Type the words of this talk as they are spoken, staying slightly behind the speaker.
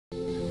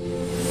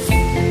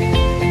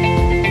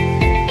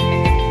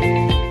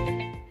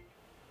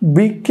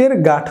বৃক্কের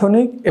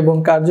গাঠনিক এবং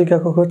কার্যিক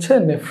একক হচ্ছে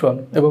নেফ্রন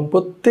এবং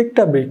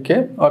প্রত্যেকটা বৃক্কে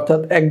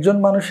অর্থাৎ একজন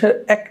মানুষের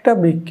একটা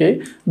বৃক্কেই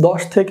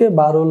 10 থেকে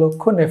 12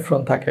 লক্ষ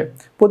নেফ্রন থাকে।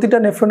 প্রতিটা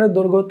নেফ্রনের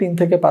দৈর্ঘ্য 3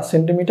 থেকে 5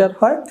 সেন্টিমিটার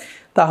হয়।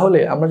 তাহলে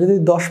আমরা যদি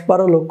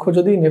 10-12 লক্ষ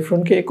যদি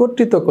নেফ্রনকে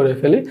একত্রিত করে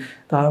ফেলি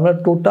তাহলে আমরা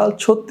টোটাল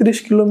 36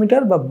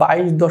 কিলোমিটার বা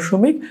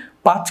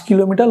 22.5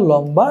 কিলোমিটার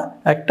লম্বা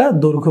একটা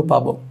দৈর্ঘ্য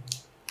পাবো।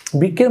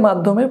 বৃক্কের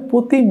মাধ্যমে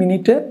প্রতি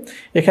মিনিটে,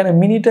 এখানে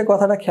মিনিটে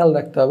কথাটা খেয়াল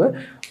রাখতে হবে,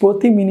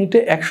 প্রতি মিনিটে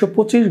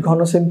 125 ঘন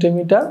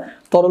সেন্টিমিটার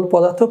তরল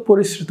পদার্থ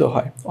পরিস্রুত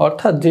হয়।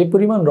 অর্থাৎ যে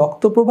পরিমাণ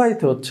রক্ত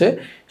প্রবাহিত হচ্ছে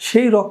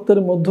সেই রক্তের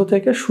মধ্য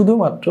থেকে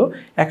শুধুমাত্র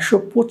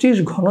 125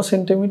 ঘন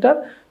সেন্টিমিটার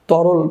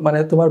তরল মানে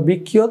তোমার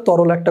বৃক্কীয়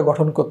তরল একটা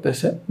গঠন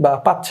করতেছে বা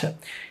পাচ্ছে।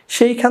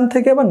 সেইখান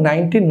থেকে আবার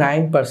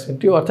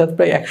 99% অর্থাৎ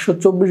প্রায়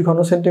 124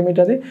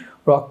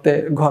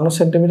 ঘন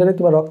সেন্টিমিটারই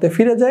তোমার রক্তে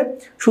ফিরে যায়।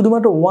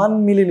 শুধুমাত্র 1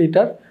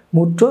 মিলিলিটার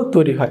মূত্র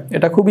তৈরি হয়।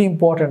 এটা খুবই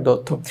ইম্পর্টেন্ট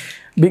তথ্য।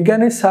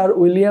 বিজ্ঞানী স্যার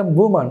উইলিয়াম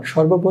বুমান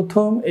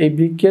সর্বপ্রথম এই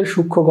বৃক্কের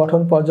সূক্ষ্ম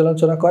গঠন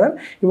পর্যালোচনা করেন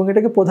এবং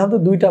এটাকে প্রধানত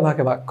দুইটা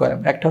ভাগে ভাগ করেন।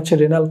 একটা হচ্ছে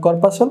রেনাল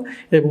কর্পাসল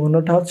এবং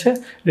অন্যটা হচ্ছে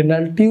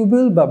রেনাল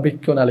টিউবিল বা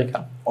বৃক্কীয় নালিকা।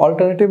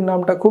 অল্টারনেটিভ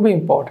নামটা খুবই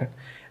ইম্পর্টেন্ট।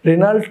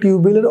 রেনাল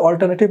টিউবিলের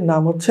অল্টারনেটিভ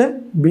নাম হচ্ছে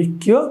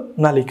বৃক্কীয়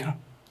নালিকা।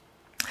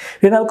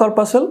 রেনাল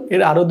কর্পাসল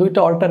এর আরও দুইটা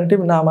অল্টারনেটিভ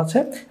নাম আছে,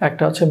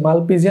 একটা হচ্ছে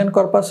মালপিজিয়ান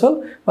কর্পাসল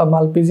বা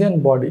মালপিজিয়ান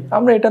বডি।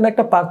 আমরা এটা নিয়ে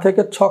একটা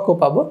পার্থক্যের ছকও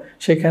পাবো,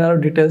 সেখানে আরও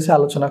ডিটেলসে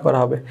আলোচনা করা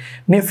হবে।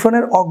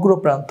 নেফ্রনের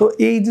অগ্রপ্রান্ত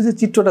এই যে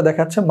চিত্রটা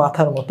দেখাচ্ছে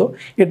মাথার মতো,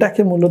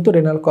 এটাকে মূলত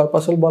রেনাল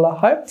কর্পাসল বলা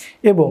হয়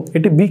এবং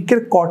এটি বৃক্কের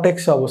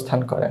কর্টেক্সে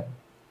অবস্থান করে।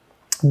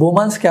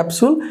 বোমান্স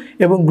ক্যাপসুল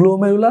এবং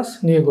গ্লোমেরুলাস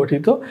নিয়ে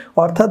গঠিত।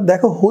 অর্থাৎ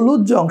দেখো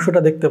হলুদ যে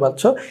অংশটা দেখতে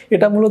পাচ্ছ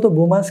এটা মূলত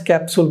বোমান্স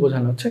ক্যাপসুল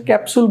বোঝানো হচ্ছে।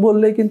 ক্যাপসুল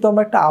বললেই কিন্তু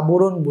আমরা একটা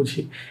আবরণ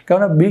বুঝি,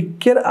 কেননা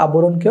বৃক্কের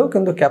আবরণকেও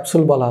কিন্তু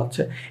ক্যাপসুল বলা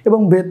হচ্ছে। এবং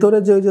ভেতরে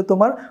যে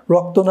তোমার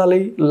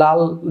রক্তনালী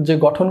লাল যে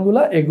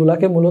গঠনগুলা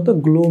এগুলাকে মূলত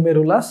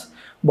গ্লোমেরুলাস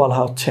বলা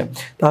হচ্ছে।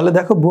 তাহলে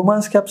দেখো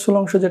বোমান্স ক্যাপসুল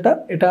অংশ যেটা,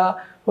 এটা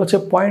হচ্ছে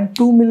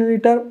 0.2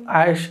 মিলিলিটার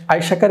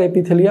আয়সাকার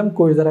এপিথেলিয়াম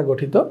কোষ দ্বারা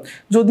গঠিত,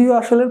 যদিও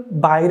আসলে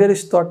বাইরের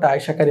স্তরটা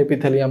আয়সাকার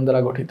এপিথেলিয়াম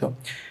দ্বারা গঠিত।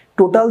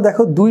 টোটাল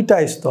দেখো দুইটা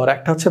স্তর,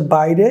 একটা হচ্ছে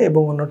বাইরে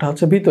এবং অন্যটা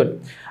হচ্ছে ভিতরে।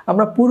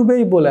 আমরা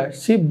পূর্বেই বলে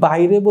আসছি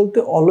বাইরে বলতে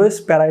অলওয়েজ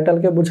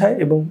প্যারাইটালকে বোঝায়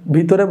এবং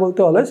ভিতরে বলতে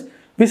অলওয়েজ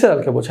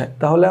ভিসেরালকে বোঝায়।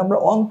 তাহলে আমরা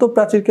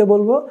অন্তঃপ্রাচীরকে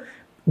বলবো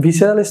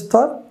ভিসেরাল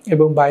স্তর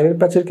এবং বাইরের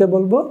প্রাচীরকে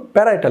বলবো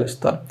প্যারাইটাল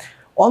স্তর।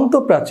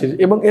 অন্তঃপ্রাচীর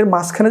এবং এর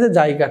মাঝখানে যে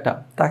জায়গাটা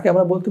তাকে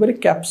আমরা বলতে পারি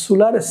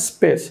ক্যাপসুলার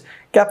স্পেস।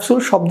 ক্যাপসুল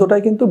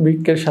শব্দটাই কিন্তু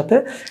বৃক্কের সাথে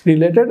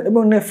রিলেটেড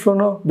এবং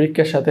নেফ্রনও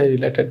বৃক্কের সাথে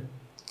রিলেটেড।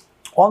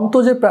 অন্ত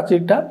যে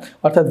প্রাচীরটা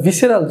অর্থাৎ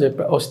ভিসেরাল যে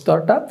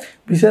স্তরটা,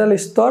 ভিসেরাল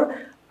স্তর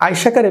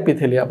আয়সাকার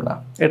এপিথেলিয়াম না,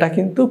 এটা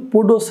কিন্তু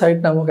পোডোসাইট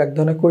নামক এক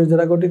ধরনের কোষ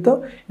দ্বারা গঠিত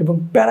এবং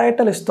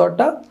প্যারাইটাল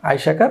স্তরটা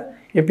আয়সাকার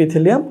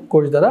এপিথেলিয়াম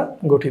কোষ দ্বারা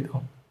গঠিত।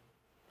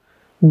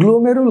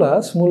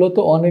 গ্লোমেরুলাস মূলত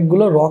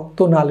অনেকগুলো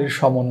রক্তনালীর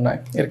সমন্বয়।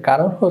 এর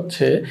কারণ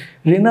হচ্ছে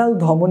রেনাল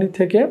ধমনী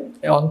থেকে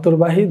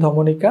অন্তর্বাহী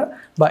ধমনিকা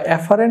বা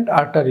অ্যাফারেন্ট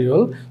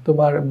আর্টারিওল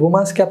তোমার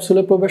বোমান্স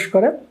ক্যাপসুলে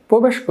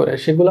প্রবেশ করে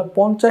সেগুলো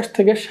 50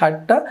 থেকে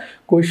 60টা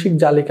কৈশিক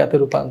জালিকাতে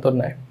রূপান্তর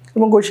নেয়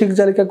এবং কৈশিক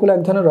জালিকাগুলো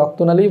এক ধরনের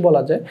রক্তনালীই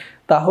বলা যায়।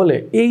 তাহলে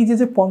এই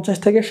যে 50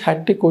 থেকে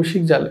 60টি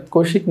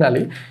কৈশিক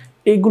নালী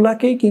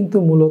এইগুলাকেই কিন্তু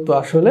মূলত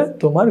আসলে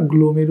তোমার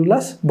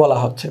গ্লোমেরুলাস বলা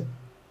হচ্ছে।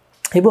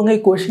 এবং এই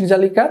কৈশিক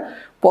জালিকা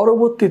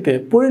পরবর্তীতে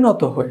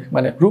পরিণত হয়ে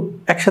মানে রূপ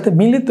একসাথে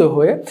মিলিত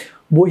হয়ে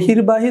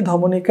বহির্বাহী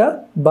ধমনিকা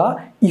বা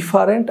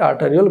ইফারেন্ট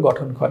আর্টারিওল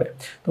গঠন করে।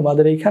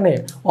 তোমাদের এইখানে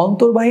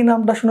অন্তর্বাহী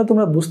নামটা শুনে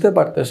তোমরা বুঝতে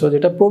পারতেছো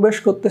যেটা প্রবেশ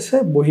করতেছে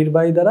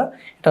বহির্বাহী দ্বারা,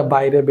 এটা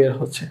বাইরে বের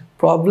হচ্ছে।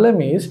 প্রবলেম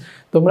ইজ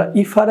তোমরা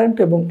ইফারেন্ট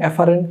এবং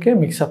অ্যাফারেন্টকে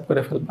মিক্স আপ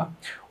করে ফেলবা।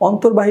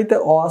 অন্তর্বাহীতে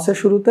অ আছে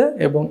শুরুতে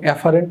এবং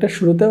অ্যাফারেন্টের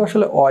শুরুতেও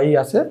আসলে অই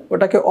আছে,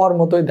 ওটাকে অর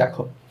মতোই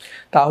দেখো,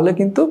 তাহলে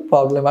কিন্তু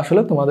প্রবলেম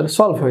আসলে তোমাদের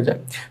সলভ হয়ে যায়।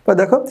 তো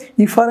দেখো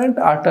ইফারেন্ট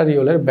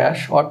আর্টারিওলের ব্যাস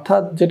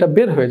অর্থাৎ যেটা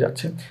বের হয়ে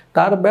যাচ্ছে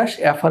তার ব্যাস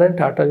অ্যাফারেন্ট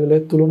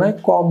আর্টারিওলের তুলনায়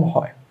কম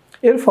হয়।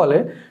 এর ফলে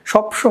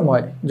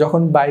সবসময়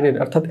যখন বাইরের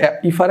অর্থাৎ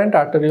ইফারেন্ট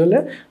আর্টারিওলে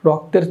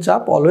রক্তের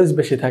চাপ অলওয়েজ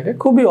বেশি থাকে।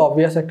 খুবই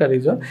অবভিয়াস একটা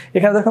রিজন।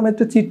 এখানে দেখো আমি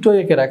একটা চিত্র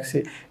এঁকে রাখছি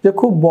যে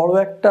খুব বড়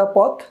একটা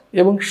পথ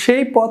এবং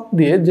সেই পথ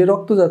দিয়ে যে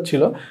রক্ত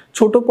যাচ্ছিল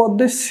ছোট পথ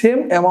দিয়ে সেম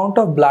অ্যামাউন্ট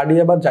অফ ব্লাডই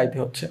আবার যাইতে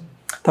হচ্ছে।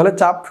 তাহলে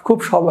চাপ খুব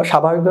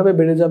স্বাভাবিকভাবে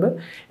বেড়ে যাবে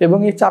এবং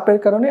এই চাপের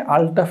কারণে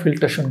আল্ট্রা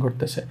ফিল্ট্রেশন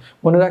ঘটতেছে।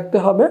 মনে রাখতে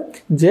হবে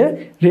যে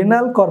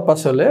রেনাল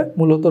কর্পাসলে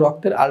মূলত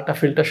রক্তের আল্ট্রা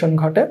ফিল্ট্রেশন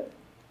ঘটে।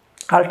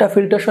 আল্ট্রা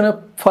ফিল্ট্রেশনের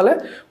ফলে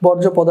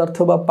বর্জ্য পদার্থ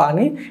বা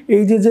পানি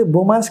এই যে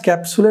বোমান্স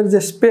ক্যাপসুলের যে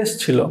স্পেস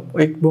ছিল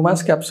ওই বোমান্স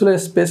ক্যাপসুলের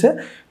স্পেসে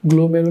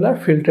গ্লোমেরুলার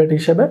ফিল্ট্রেট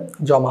হিসেবে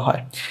জমা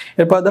হয়।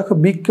 এরপর দেখো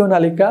বৃক্কীয়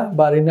নালিকা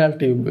বা রেনাল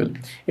টিউবিল,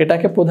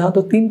 এটাকে প্রধানত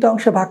 3টা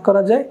অংশে ভাগ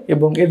করা যায়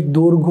এবং এর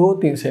দৈর্ঘ্য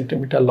 3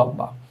 সেন্টিমিটার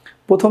লম্বা।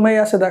 প্রথমেই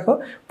আছে দেখো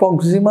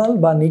প্রক্সিমাল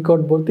বা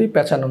নিকটবর্তী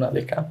পেঁচানো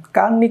নালিকা।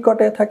 কার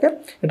নিকটে থাকে?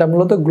 এটা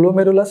মূলত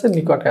গ্লোমেরুলাসের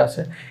নিকটে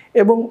আছে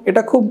এবং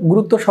এটা খুব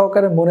গুরুত্ব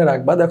সহকারে মনে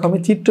রাখবা। দেখো আমি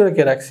চিত্র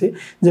এঁকে রাখছি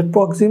যে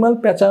প্রক্সিমাল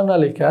পেঁচানো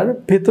নালিকার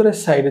ভেতরের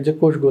সাইডে যে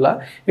কোষগুলা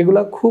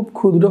এগুলা খুব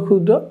ক্ষুদ্র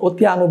ক্ষুদ্র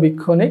অতি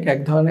আনুবীক্ষণিক এক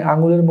ধরনের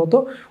আঙুলের মতো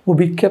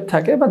অভিক্ষেপ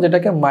থাকে বা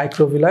যেটাকে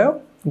মাইক্রোভিলায়ও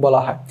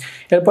বলা হয়।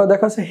 এরপর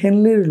দেখা যাচ্ছে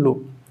হেনলির লুপ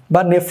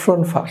বা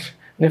নেফ্রন ফাঁস।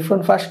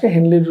 নেফ্রন ফাঁসকে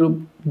হেনলির রূপ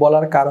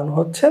বলার কারণ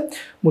হচ্ছে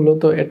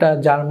মূলত এটা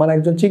জার্মান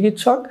একজন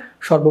চিকিৎসক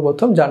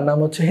সর্বপ্রথম, যার নাম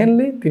হচ্ছে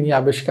হেনলি, তিনি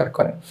আবিষ্কার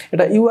করেন।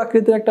 এটা ইউ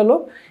আকৃতির একটা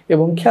লোভ,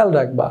 এবং খেয়াল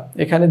রাখবা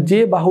এখানে যে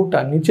বাহুটা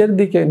নিচের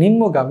দিকে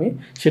নিম্নগামী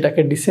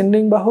সেটাকে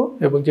ডিসেন্ডিং বাহু,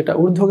 এবং যেটা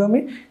ঊর্ধ্বগামী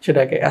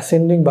সেটাকে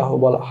অ্যাসেন্ডিং বাহু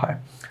বলা হয়।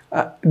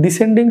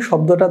 ডিসেন্ডিং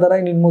শব্দটা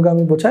দ্বারাই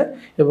নিম্নগামী বোঝায়,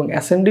 এবং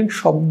অ্যাসেন্ডিং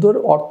শব্দের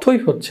অর্থই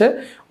হচ্ছে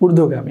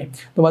ঊর্ধ্বগামী।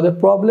 তোমাদের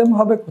প্রবলেম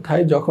হবে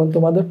কোথায়, যখন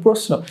তোমাদের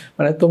প্রশ্ন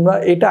মানে তোমরা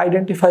এটা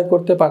আইডেন্টিফাই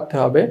করতে পারতে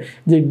হবে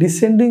যে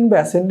ডিসেন্ডিং বা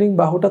অ্যাসেন্ডিং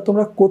বাহুটা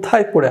তোমরা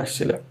কোথায় পড়ে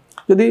আসছিলে।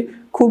 যদি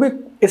খুবই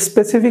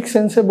স্পেসিফিক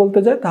সেন্সে বলতে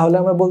যাই তাহলে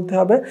আমরা বলতে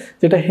হবে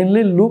যেটা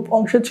হেনলির লুপ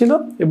অংশে ছিল,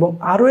 এবং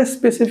আরও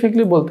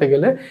স্পেসিফিকলি বলতে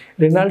গেলে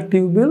রেনাল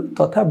টিউবিল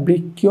তথা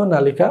বৃক্কীয়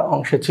নালিকা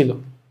অংশে ছিল।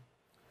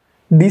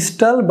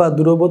 ডিস্টাল বা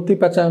দূরবর্তী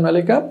পেঁচানো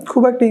নালিকা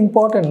খুব একটা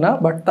ইম্পর্টেন্ট না,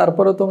 বাট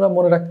তারপরে তোমরা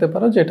মনে রাখতে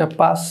পারো যে এটা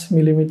 5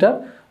 মিলিমিটার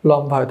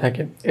লম্বা হয়ে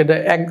থাকে। এটা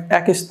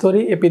এক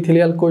স্তরী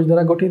এপিথেলিয়াল কোষ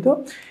দ্বারা গঠিত।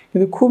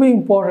 কিন্তু খুবই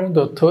ইম্পর্টেন্ট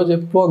তথ্য যে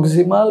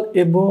প্রক্সিমাল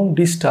এবং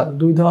ডিস্টাল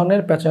দুই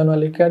ধরনের পেঁচানো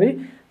নালিকারই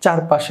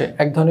চারপাশে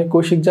এক ধরনের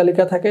কৌশিক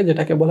জালিকা থাকে,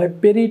 যেটাকে বলা হয়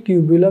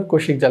পেরিটিউবুলার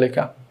কৌশিক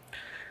জালিকা।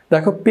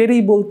 দেখো, পেরি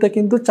বলতে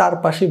কিন্তু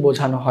চারপাশে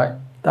বোঝানো হয়,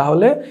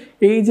 তাহলে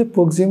এই যে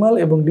প্রক্সিমাল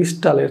এবং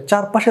ডিস্টালের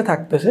চারপাশে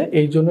থাকতেছে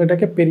এই জন্য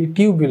এটাকে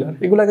পেরিটিউবুলার,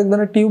 এগুলো এক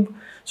ধরনের টিউব,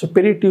 সো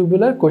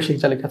পেরিটিউবুলার কৌশিক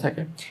জালিকা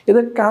থাকে।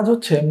 এদের কাজ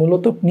হচ্ছে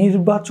মূলত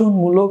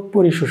নির্বাচনমূলক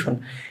পরিশোষণ।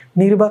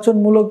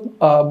 নির্বাচনমূলক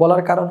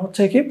বলার কারণ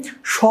হচ্ছে কি,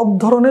 সব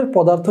ধরনের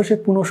পদার্থ সে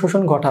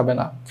পুনঃশোষণ ঘটাবে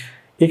না।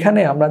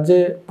 এখানে আমরা যে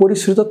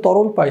পরিশ্রিত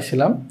তরল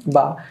পাইছিলাম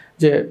বা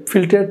যে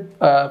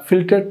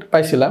ফিল্টারেট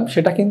পাইছিলাম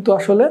সেটা কিন্তু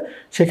আসলে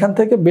সেখান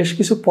থেকে বেশ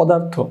কিছু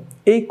পদার্থ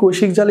এই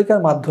কৌশিক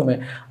জালিকার মাধ্যমে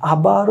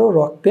আবারও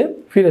রক্তে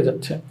ফিরে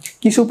যাচ্ছে।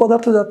 কিছু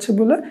পদার্থ যাচ্ছে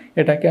বলে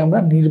এটাকে আমরা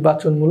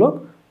নির্বাচনমূলক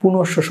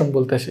পুনঃশোষণ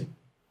বলতেছি।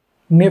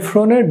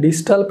 নেফ্রনের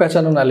ডিস্টাল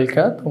পেঁচানো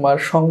নালিকা তোমার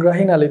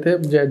সংগ্রাহী নালীতে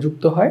যে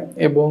যুক্ত হয়,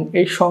 এবং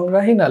এই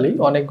সংগ্রাহী নালী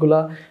অনেকগুলা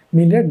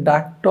মিলে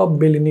ডাক্ট অফ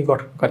বেলিনি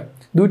গঠন করে।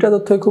 দুইটা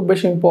তথ্যই খুব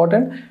বেশি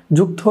ইম্পর্টেন্ট,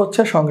 যুক্ত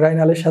হচ্ছে সংগ্রাহী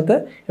নালীর সাথে,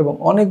 এবং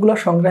অনেকগুলো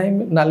সংগ্রাহী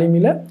নালী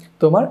মিলে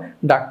তোমার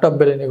ডাক্ট অফ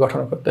বেলিনি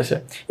গঠন করতেছে।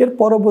 এর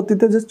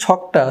পরবর্তীতে যে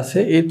ছকটা আছে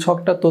এই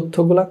ছকটা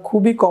তথ্যগুলা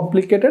খুবই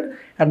complicated,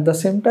 at the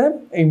same time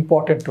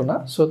ইম্পর্টেন্টও না,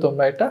 সো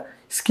তোমরা এটা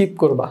স্কিপ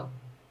করবা।